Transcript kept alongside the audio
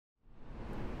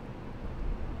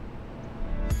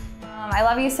I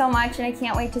love you so much, and I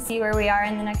can't wait to see where we are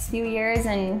in the next few years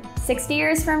and 60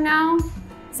 years from now.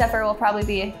 Except for we'll probably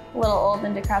be a little old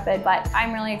and decrepit, but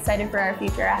I'm really excited for our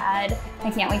future ahead. I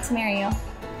can't wait to marry you.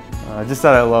 Just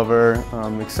that I love her.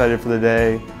 I'm excited for the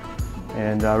day,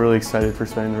 and really excited for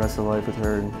spending the rest of life with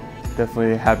her. And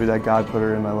definitely happy that God put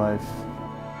her in my life.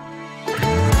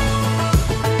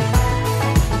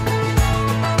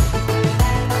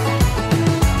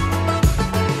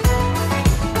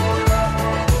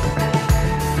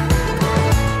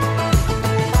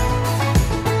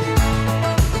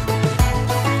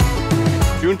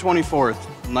 June 24th,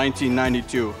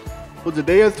 1992 was a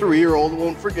day a 3-year-old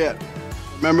won't forget.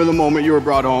 Remember the moment you were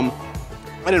brought home?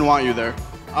 I didn't want you there.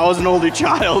 I was an only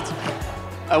child.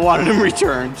 I wanted him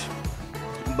returned.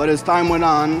 But as time went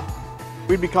on,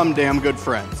 we'd become damn good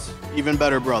friends, even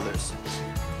better brothers.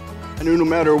 I knew no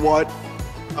matter what,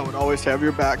 I would always have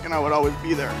your back and I would always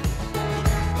be there.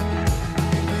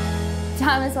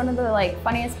 Tom is one of the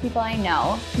funniest people I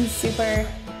know. He's super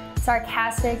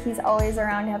sarcastic. He's always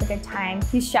around to have a good time.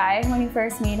 He's shy when you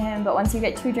first meet him, but once you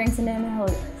get 2 drinks into him,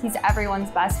 he's everyone's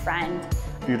best friend.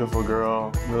 Beautiful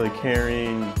girl, really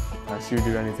caring. She would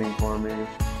do anything for me.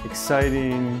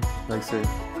 Exciting, like I said,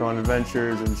 go on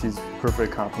adventures, and she's a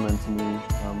perfect complement to me.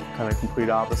 Kind of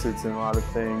complete opposites in a lot of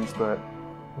things, but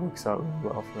it works out really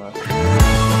well for us.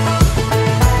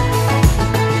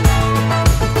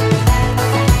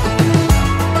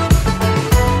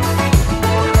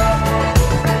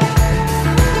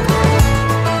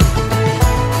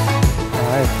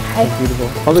 Hi. Beautiful. I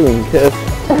think we can kiss.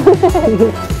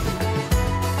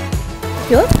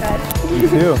 You look good. You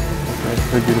too. That's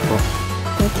very beautiful.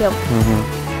 Thank you.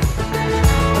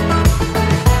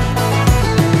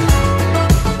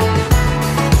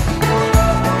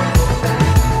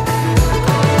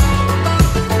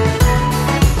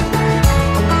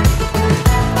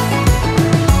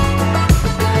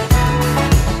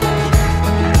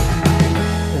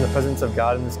 In the presence of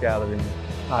God in this gathering,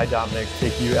 I, Dominic,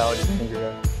 take you,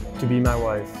 Alexandria, to be my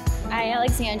wife. I,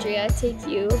 Alexandria, take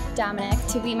you, Dominic,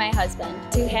 to be my husband,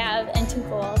 to have and to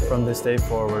hold. From this day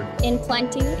forward. In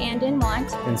plenty and in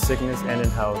want. In sickness and in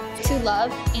health. To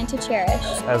love and to cherish.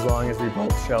 As long as we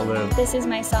both shall live. This is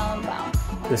my solemn vow.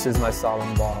 This is my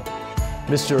solemn vow.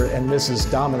 Mr. and Mrs.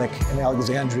 Dominic and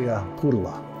Alexandria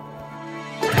Pudula.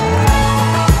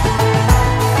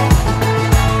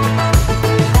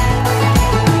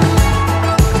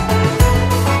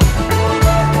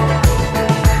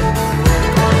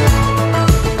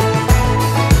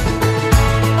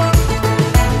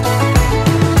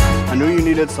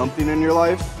 Something in your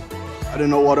life. I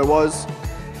didn't know what it was,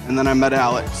 and then I met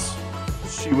Alex.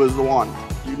 She was the one.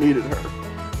 You needed her.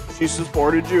 She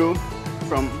supported you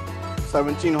from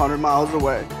 1,700 miles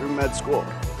away through med school.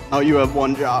 Now you have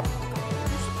one job.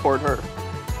 You support her.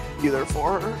 Be there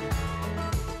for her.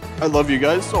 I love you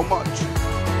guys so much.